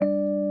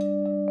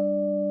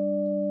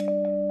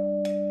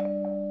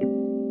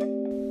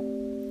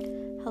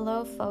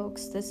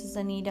folks. This is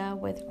Anita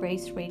with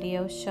Grace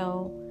Radio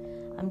Show.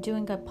 I'm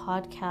doing a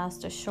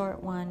podcast, a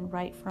short one,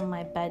 right from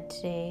my bed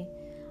today.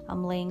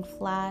 I'm laying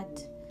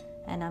flat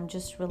and I'm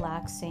just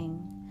relaxing.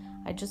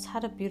 I just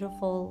had a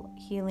beautiful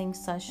healing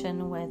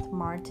session with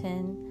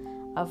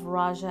Martin of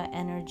Raja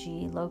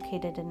Energy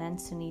located in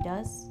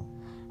Encinitas,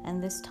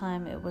 and this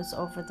time it was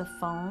over the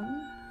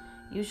phone.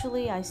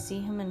 Usually I see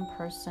him in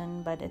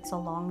person, but it's a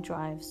long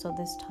drive, so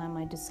this time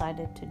I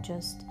decided to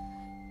just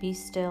be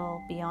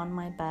still, be on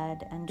my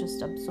bed, and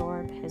just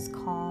absorb his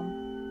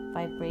calm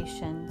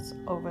vibrations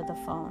over the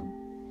phone.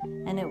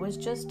 And it was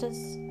just as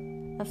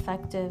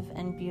effective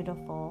and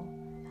beautiful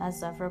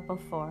as ever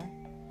before.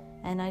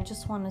 And I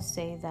just want to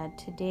say that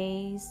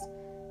today's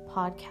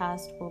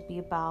podcast will be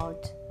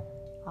about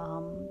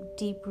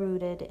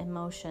deep-rooted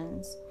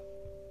emotions.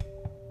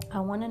 I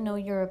want to know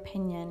your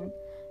opinion.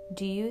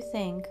 Do you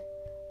think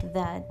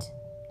that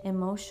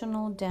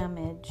emotional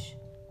damage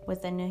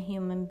within a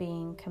human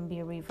being can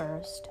be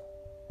reversed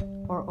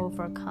or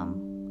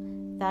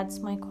overcome? That's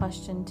my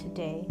question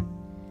today.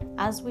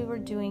 As we were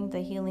doing the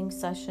healing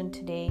session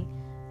today,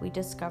 we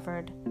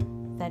discovered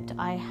that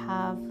I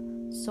have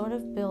sort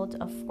of built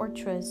a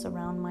fortress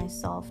around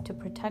myself to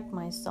protect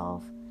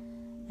myself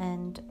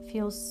and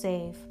feel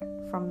safe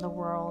from the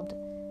world.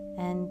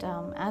 And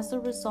as a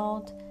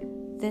result,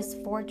 this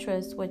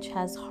fortress, which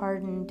has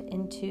hardened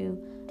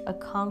into a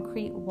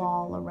concrete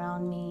wall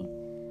around me,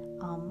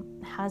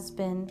 has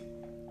been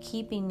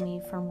keeping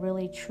me from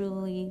really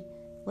truly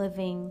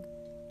living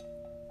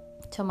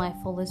to my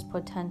fullest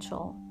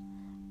potential,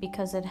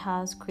 because it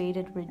has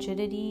created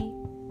rigidity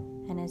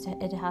and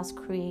it has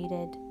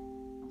created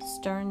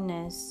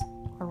sternness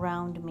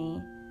around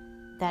me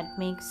that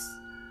makes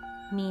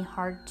me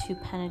hard to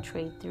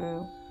penetrate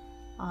through.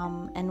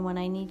 And when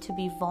I need to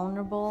be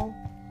vulnerable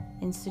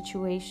in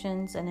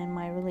situations and in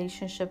my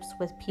relationships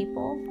with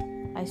people,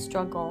 I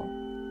struggle.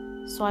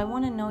 So I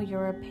want to know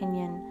your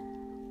opinion.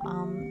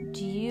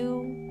 Do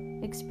you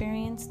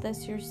experience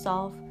this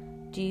yourself?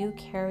 Do you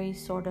carry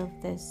sort of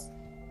this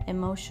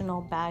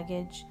emotional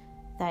baggage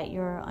that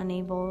you're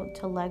unable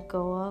to let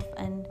go of?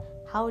 And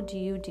how do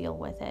you deal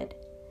with it?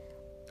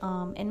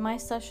 In my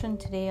session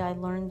today, I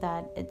learned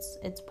that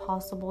it's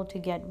possible to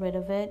get rid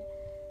of it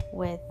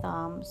with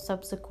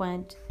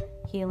subsequent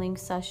healing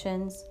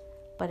sessions,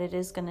 but it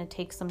is going to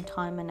take some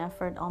time and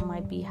effort on my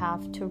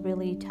behalf to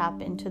really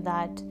tap into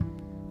that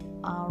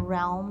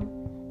realm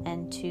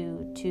and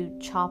to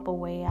chop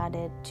away at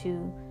it,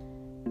 to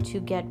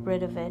get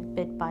rid of it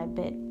bit by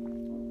bit.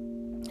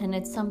 And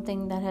it's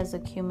something that has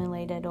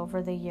accumulated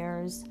over the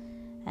years,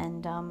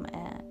 and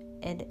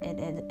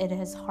it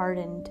has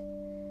hardened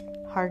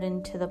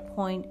to the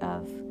point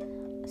of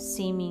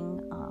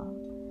seeming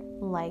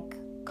like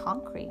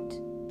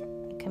concrete.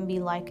 It can be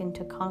likened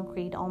to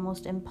concrete,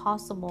 almost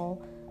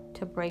impossible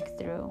to break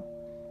through.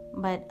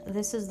 But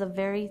this is the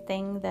very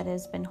thing that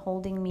has been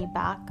holding me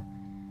back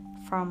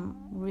from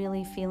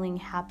really feeling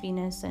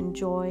happiness and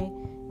joy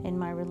in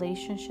my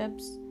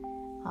relationships,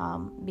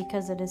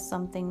 because it is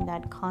something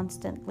that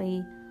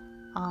constantly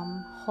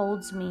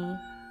holds me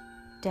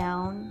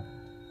down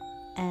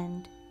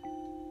and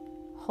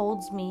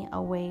holds me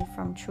away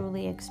from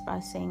truly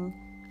expressing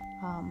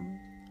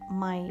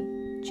my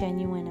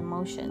genuine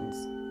emotions.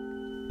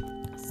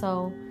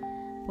 So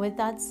with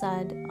that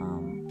said,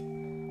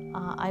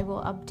 I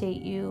will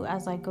update you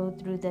as I go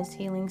through this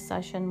healing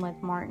session with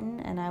Martin,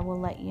 and I will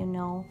let you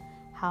know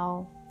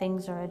how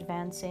things are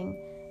advancing.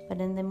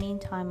 But in the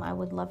meantime, I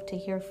would love to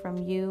hear from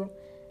you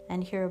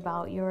and hear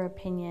about your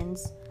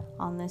opinions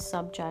on this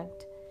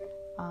subject.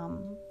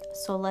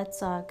 So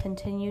let's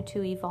continue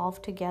to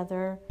evolve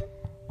together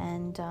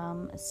and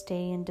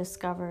stay in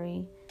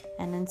discovery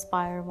and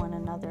inspire one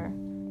another.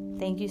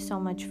 Thank you so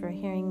much for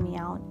hearing me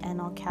out, and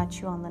I'll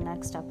catch you on the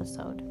next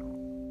episode.